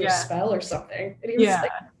 I didn't do a spell or something. And he was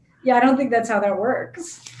like, yeah, I don't think that's how that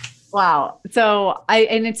works. Wow. So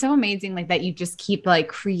and it's so amazing like that you just keep like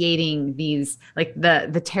creating these, like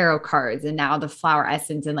the tarot cards and now the flower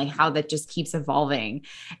essence and like how that just keeps evolving.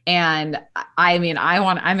 And I mean,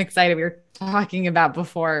 I'm excited. We were talking about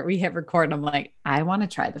before we hit record. I'm like, I want to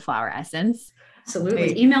try the flower essence.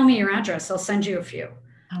 Absolutely. Email me your address. I'll send you a few.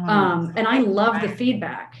 And I love the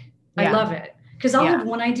feedback. I love it because I'll have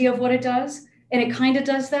one idea of what it does. And it kind of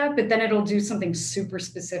does that, but then it'll do something super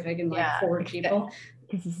specific and like for people.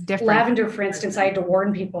 This is different. Lavender, for instance, I had to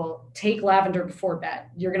warn people, take lavender before bed.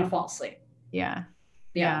 You're going to fall asleep. Yeah.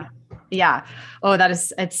 Oh,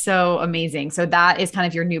 it's so amazing. So that is kind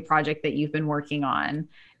of your new project that you've been working on.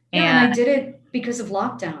 And I did it because of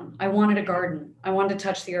lockdown. I wanted a garden. I wanted to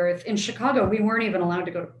touch the earth. In Chicago, we weren't even allowed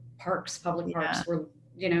to go to parks, public parks where,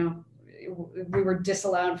 we were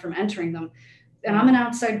disallowed from entering them. And I'm an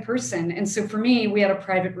outside person. And so for me, we had a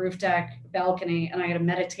private roof deck, balcony, and I had a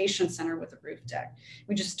meditation center with a roof deck.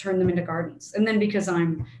 We just turned them into gardens. And then because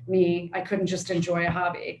I'm me, I couldn't just enjoy a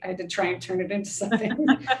hobby. I had to try and turn it into something.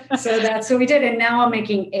 So that's what we did. And now I'm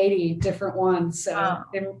making 80 different ones. So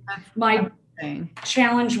my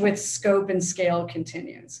challenge with scope and scale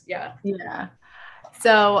continues. Yeah.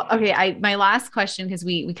 So, okay, my last question, because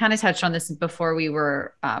we kind of touched on this before we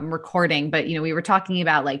were recording, but we were talking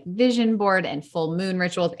about like vision board and full moon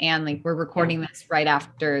rituals, and like we're recording this right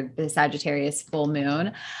after the Sagittarius full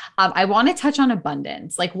moon. I want to touch on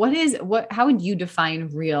abundance. Like, how would you define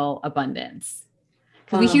real abundance?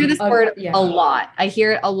 Because we hear this word a lot. I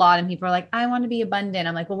hear it a lot, and people are like, "I want to be abundant."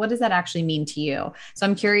 I'm like, "Well, what does that actually mean to you?" So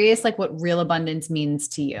I'm curious, like, what real abundance means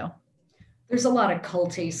to you. There's a lot of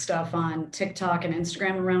culty stuff on TikTok and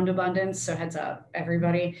Instagram around abundance. So heads up,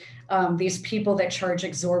 everybody. These people that charge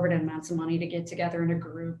exorbitant amounts of money to get together in a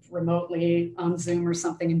group remotely on Zoom or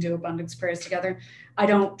something and do abundance prayers together. I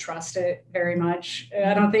don't trust it very much.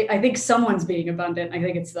 I think someone's being abundant. I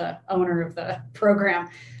think it's the owner of the program.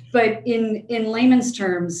 But in layman's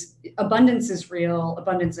terms, abundance is real.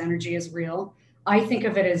 Abundance energy is real. I think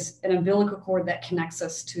of it as an umbilical cord that connects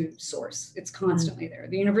us to source. It's constantly there.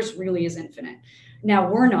 The universe really is infinite. Now,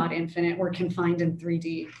 we're not infinite. We're confined in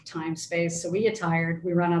 3D time space. So we get tired,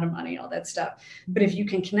 we run out of money, all that stuff. But if you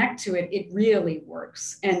can connect to it, it really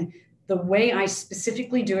works. And the way I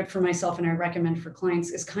specifically do it for myself and I recommend for clients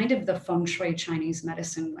is kind of the feng shui Chinese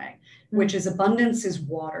medicine way, which is abundance is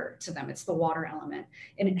water to them. It's the water element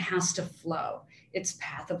and it has to flow. It's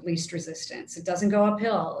path of least resistance. It doesn't go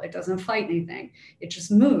uphill. It doesn't fight anything. It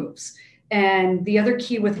just moves. And the other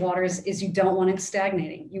key with water is you don't want it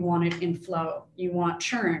stagnating. You want it in flow. You want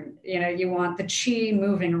churn. You want the chi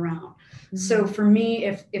moving around. Mm-hmm. So for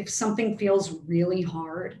me, if something feels really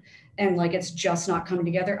hard and like it's just not coming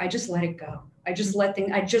together, I just let it go. I just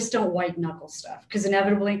don't white knuckle stuff because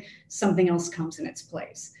inevitably something else comes in its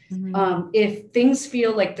place. Mm-hmm. If things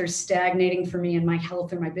feel like they're stagnating for me in my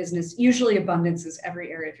health or my business, usually abundance is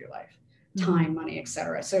every area of your life, time, money,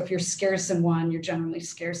 etc. So if you're scarce in one, you're generally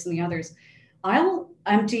scarce in the others. I'll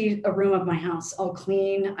empty a room of my house. I'll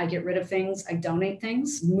clean, I get rid of things, I donate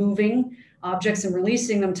things. Moving objects and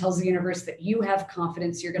releasing them tells the universe that you have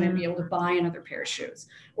confidence you're going to be able to buy another pair of shoes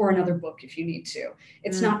or another book if you need to.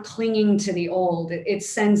 It's not clinging to the old. It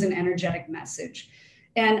sends an energetic message.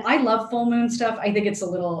 And I love full moon stuff. I think it's a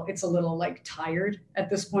little like tired at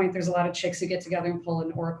this point. There's a lot of chicks who get together and pull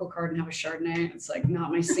an oracle card and have a Chardonnay. It's like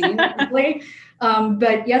not my scene.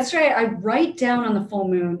 But yesterday I write down on the full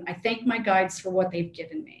moon, I thank my guides for what they've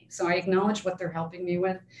given me. So I acknowledge what they're helping me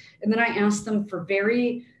with. And then I ask them for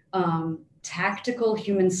very tactical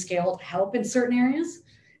human scale help in certain areas.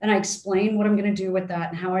 And I explain what I'm going to do with that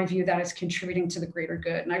and how I view that as contributing to the greater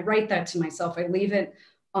good. And I write that to myself. I leave it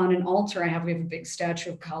on an altar. We have a big statue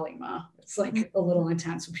of Kali Ma. It's like a little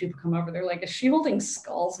intense when people come over. They're like, is she holding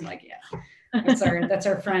skulls? I'm like, yeah, that's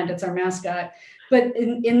our friend. It's our mascot. But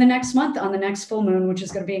in the next month, on the next full moon, which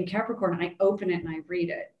is going to be in Capricorn, I open it and I read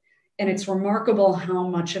it. And it's remarkable how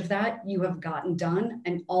much of that you have gotten done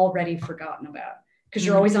and already forgotten about, because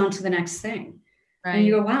you're always on to the next thing. Right. And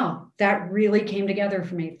you go, wow, that really came together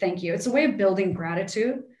for me. Thank you. It's a way of building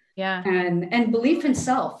gratitude. Yeah. And belief in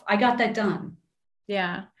self. I got that done.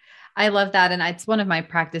 Yeah. I love that. And it's one of my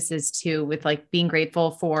practices too, with like being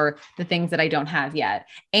grateful for the things that I don't have yet,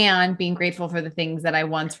 and being grateful for the things that I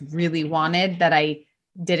once really wanted that I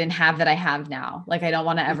didn't have that I have now. Like, I don't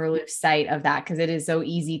want to ever lose sight of that, because it is so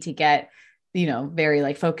easy to get, very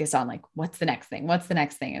like focused on like, what's the next thing? What's the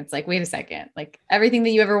next thing? It's like, wait a second, like everything that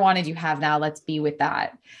you ever wanted, you have now. Let's be with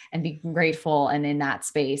that and be grateful. And in that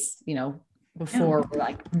space, before we're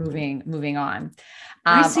like moving on.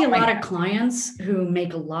 I see a lot of clients who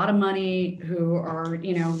make a lot of money, who are,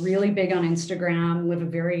 really big on Instagram, live a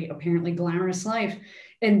very apparently glamorous life,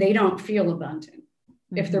 and they don't feel abundant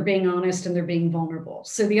if they're being honest and they're being vulnerable.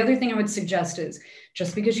 So the other thing I would suggest is,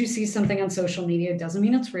 just because you see something on social media doesn't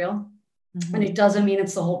mean it's real. And it doesn't mean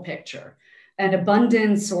it's the whole picture. And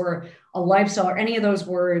abundance or a lifestyle or any of those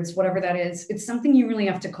words, whatever that is, it's something you really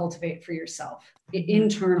have to cultivate for yourself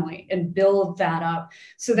internally and build that up,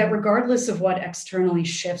 so that regardless of what externally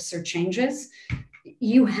shifts or changes,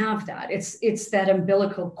 you have that. It's that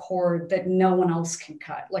umbilical cord that no one else can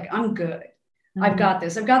cut. Like, I'm good. I've got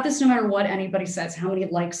this. I've got this no matter what anybody says, how many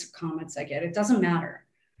likes or comments I get. It doesn't matter.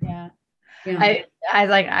 Yeah.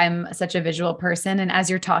 I'm such a visual person. And as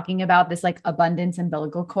you're talking about this, like abundance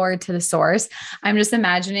umbilical cord to the source, I'm just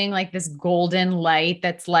imagining like this golden light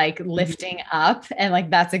that's like lifting up. And like,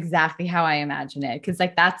 that's exactly how I imagine it. Cause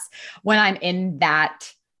like, that's when I'm in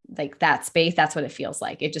that, like that space, that's what it feels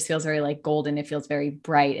like. It just feels very like golden. It feels very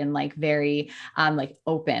bright and like very, like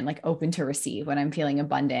open to receive when I'm feeling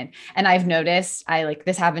abundant. And I've noticed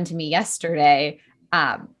this happened to me yesterday.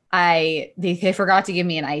 They forgot to give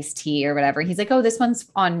me an iced tea or whatever. He's like, oh, this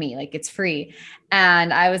one's on me. Like, it's free.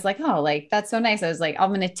 And I was like, oh, like, that's so nice. I was like, I'm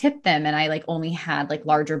going to tip them. And I like only had like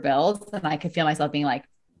larger bills, and I could feel myself being like,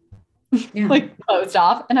 like closed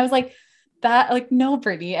off. And I was like, that, like, no,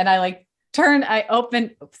 Brittany. And I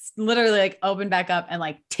opened back up and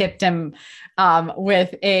like tipped him,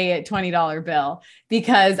 with a $20 bill,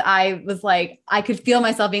 because I was like, I could feel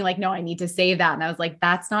myself being like, no, I need to save that. And I was like,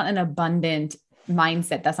 that's not an abundant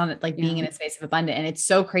mindset. That's not like being in a space of abundance. And it's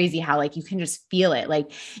so crazy how like you can just feel it.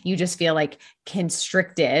 Like, you just feel like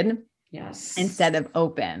constricted instead of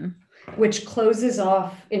open, which closes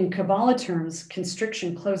off, in Kabbalah terms,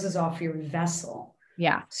 constriction closes off your vessel.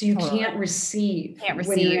 Yeah. So you can't receive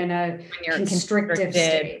when you're in a constricted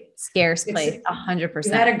state. Scarce place. 100%.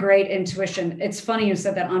 You had a great intuition. It's funny you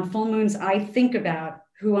said that. On full moons, I think about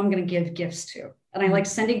who I'm going to give gifts to. And I like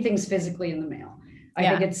sending things physically in the mail.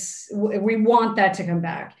 I think we want that to come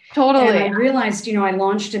back. Totally. And I realized, I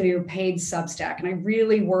launched a new paid Substack, and I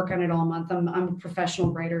really work on it all month. I'm a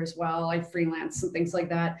professional writer as well. I freelance and things like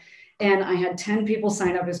that. And I had 10 people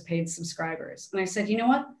sign up as paid subscribers. And I said, you know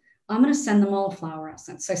what? I'm going to send them all a flower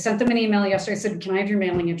essence. So I sent them an email yesterday. I said, can I have your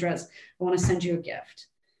mailing address? I want to send you a gift.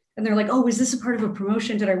 And they're like, oh, is this a part of a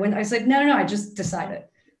promotion? Did I win? I said, no, I just decided.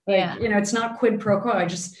 Like, it's not quid pro quo.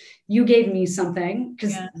 You gave me something,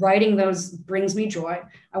 because writing those brings me joy.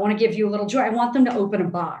 I want to give you a little joy. I want them to open a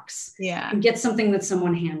box and get something that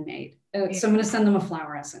someone handmade. So I'm going to send them a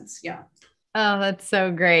flower essence. Yeah. Oh, that's so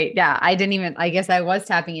great. Yeah. I guess I was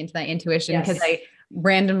tapping into that intuition, because I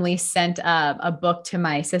randomly sent a book to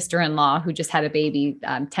my sister-in-law who just had a baby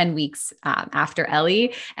 10 weeks after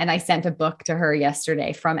Ellie. And I sent a book to her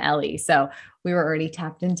yesterday from Ellie. So we were already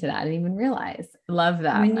tapped into that. I didn't even realize. Love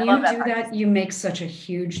that. When you do that, you make such a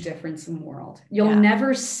huge difference in the world. You'll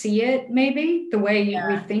never see it maybe the way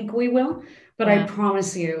we think we will, but I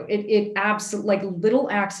promise you, it absolutely, like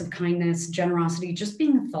little acts of kindness, generosity, just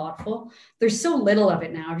being thoughtful. There's so little of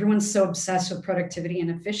it now. Everyone's so obsessed with productivity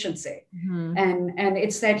and efficiency. And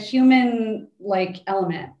it's that human like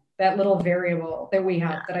element, that little variable that we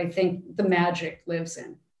have, that I think the magic lives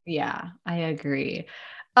in. Yeah, I agree.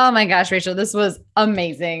 Oh my gosh, Rachel, this was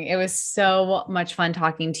amazing. It was so much fun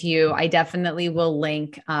talking to you. I definitely will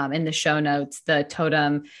link in the show notes, the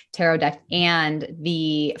Totem Tarot deck and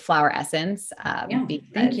the flower essence.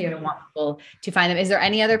 Thank you. I want people to find them. Is there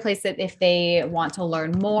any other place that if they want to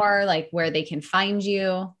learn more, like where they can find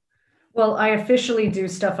you? Well, I officially do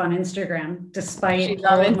stuff on Instagram, She's despite on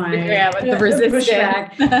all of my Instagram with the resistance.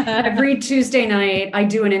 pushback. Every Tuesday night, I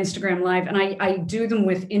do an Instagram live, and I do them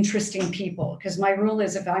with interesting people, because my rule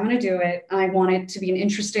is if I'm going to do it, I want it to be an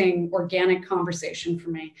interesting, organic conversation for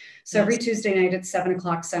me. So every Tuesday night at 7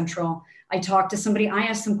 o'clock Central, I talk to somebody. I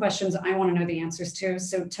ask them questions I want to know the answers to.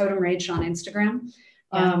 So Totem Rach on Instagram.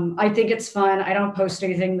 I think it's fun. I don't post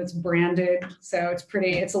anything that's branded, so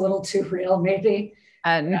it's a little too real, maybe.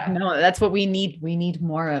 No, that's what we need. We need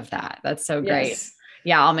more of that. That's so great. Yes.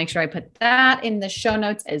 Yeah, I'll make sure I put that in the show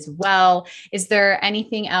notes as well. Is there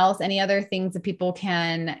anything else, any other things that people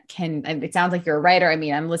can, it sounds like you're a writer. I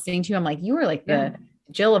mean, I'm listening to you. I'm like, you are like the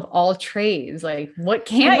Jill of all trades. Like, what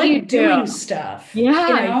can't you do? Doing stuff. Yeah.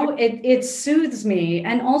 You know, it soothes me.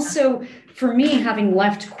 And also for me, having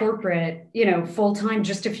left corporate, full-time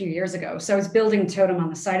just a few years ago. So I was building Totem on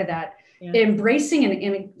the side of that. Embracing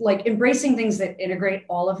embracing things that integrate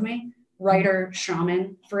all of me, writer,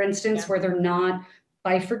 shaman, for instance, where they're not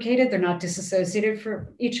bifurcated, they're not disassociated from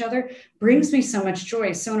each other, brings me so much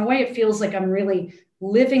joy. So in a way, it feels like I'm really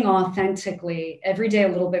living authentically every day a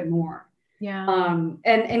little bit more.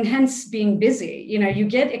 And hence being busy. You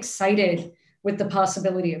get excited with the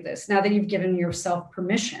possibility of this now that you've given yourself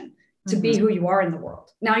permission to be who you are in the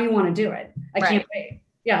world. Now you want to do it. I can't wait.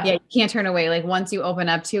 Yeah. You can't turn away. Like once you open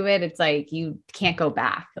up to it, it's like, you can't go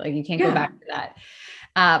back. Like you can't go back to that.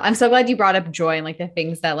 I'm so glad you brought up joy and like the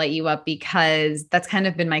things that light you up, because that's kind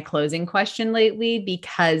of been my closing question lately,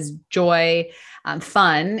 because joy,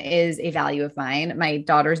 fun is a value of mine. My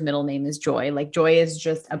daughter's middle name is Joy. Like joy is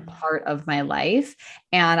just a part of my life.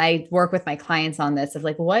 And I work with my clients on this of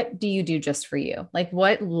like, what do you do just for you? Like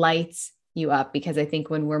what lights you up? Because I think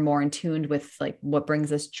when we're more in tuned with like what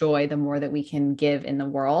brings us joy, the more that we can give in the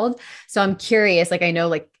world. So I'm curious, like, I know,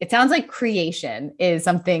 like, it sounds like creation is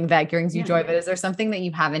something that brings you joy, but is there something that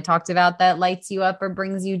you haven't talked about that lights you up or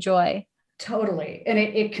brings you joy? Totally. And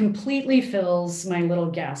it completely fills my little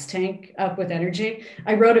gas tank up with energy.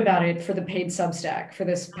 I wrote about it for the paid Substack for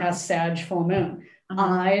this past Sag full moon.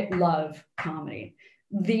 I love comedy.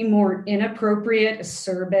 The more inappropriate,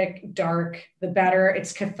 acerbic, dark, the better.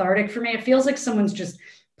 It's cathartic for me. It feels like someone's just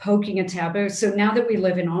poking a taboo. So now that we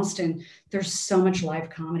live in Austin, there's so much live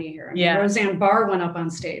comedy here. I mean, Roseanne Barr went up on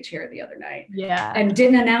stage here the other night and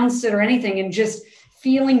didn't announce it or anything, and just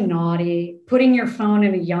feeling naughty, putting your phone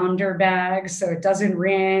in a yonder bag so it doesn't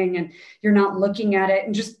ring and you're not looking at it,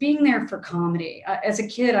 and just being there for comedy. As a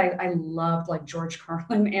kid, I loved like George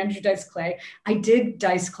Carlin, Andrew Dice Clay. I did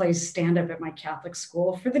Dice Clay's stand-up at my Catholic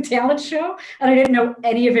school for the talent show, and I didn't know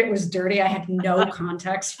any of it was dirty. I had no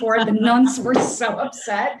context for it. The nuns were so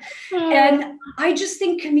upset. And I just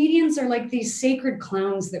think comedians are like these sacred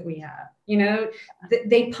clowns that we have.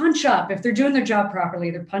 They punch up. If they're doing their job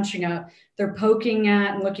properly, they're punching up, they're poking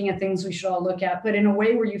at and looking at things we should all look at, but in a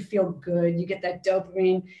way where you feel good. You get that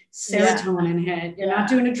dopamine, serotonin hit. You're not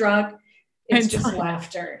doing a drug. It's just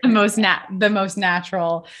laughter. The most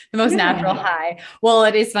natural high. Well,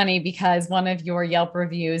 it is funny because one of your Yelp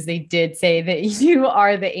reviews, they did say that you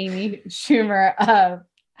are the Amy Schumer of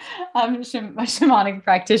shamanic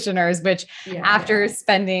practitioners, which after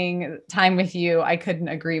spending time with you, I couldn't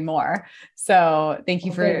agree more. So thank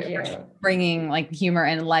you for bringing like humor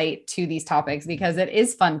and light to these topics, because it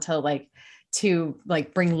is fun to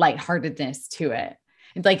bring lightheartedness to it.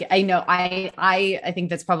 It's like, I know, I think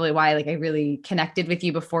that's probably why, like, I really connected with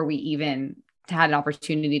you before we even had an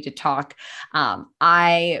opportunity to talk.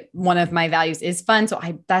 One of my values is fun. So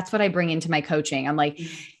that's what I bring into my coaching. I'm like,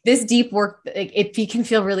 this deep work, like, it can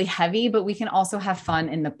feel really heavy, but we can also have fun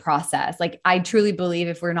in the process. Like, I truly believe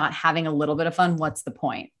if we're not having a little bit of fun, what's the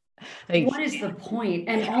point? Like, what is the point?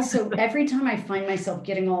 And also every time I find myself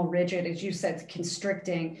getting all rigid, as you said,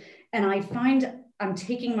 constricting, and I find I'm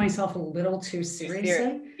taking myself a little too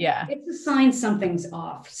seriously. It's a sign something's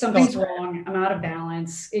off. Something's wrong. I'm out of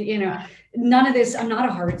balance. None of this. I'm not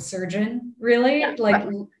a heart surgeon, really.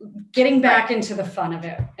 Getting back into the fun of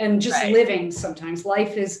it and just living. Sometimes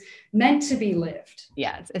life is meant to be lived.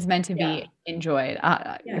 It's meant to be enjoyed.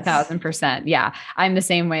 1,000%. Yeah. I'm the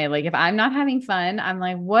same way. Like, if I'm not having fun, I'm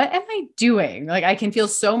like, what am I doing? Like, I can feel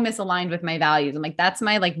so misaligned with my values. I'm like, that's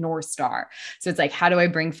my like North Star. So it's like, how do I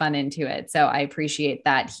bring fun into it? So I appreciate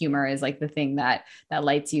that humor is like the thing that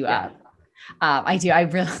lights you up. I do.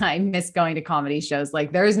 I miss going to comedy shows.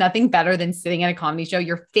 Like, there is nothing better than sitting at a comedy show.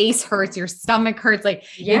 Your face hurts, your stomach hurts. Like,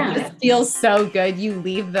 it just feels so good. You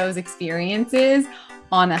leave those experiences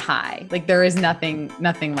on a high. Like, there is nothing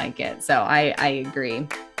like it. So I agree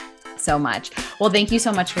so much. Well, thank you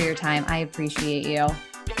so much for your time. I appreciate you.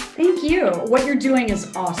 Thank you. What you're doing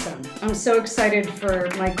is awesome. I'm so excited for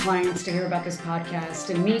my clients to hear about this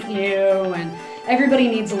podcast and meet you, and everybody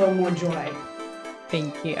needs a little more joy.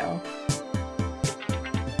 Thank you.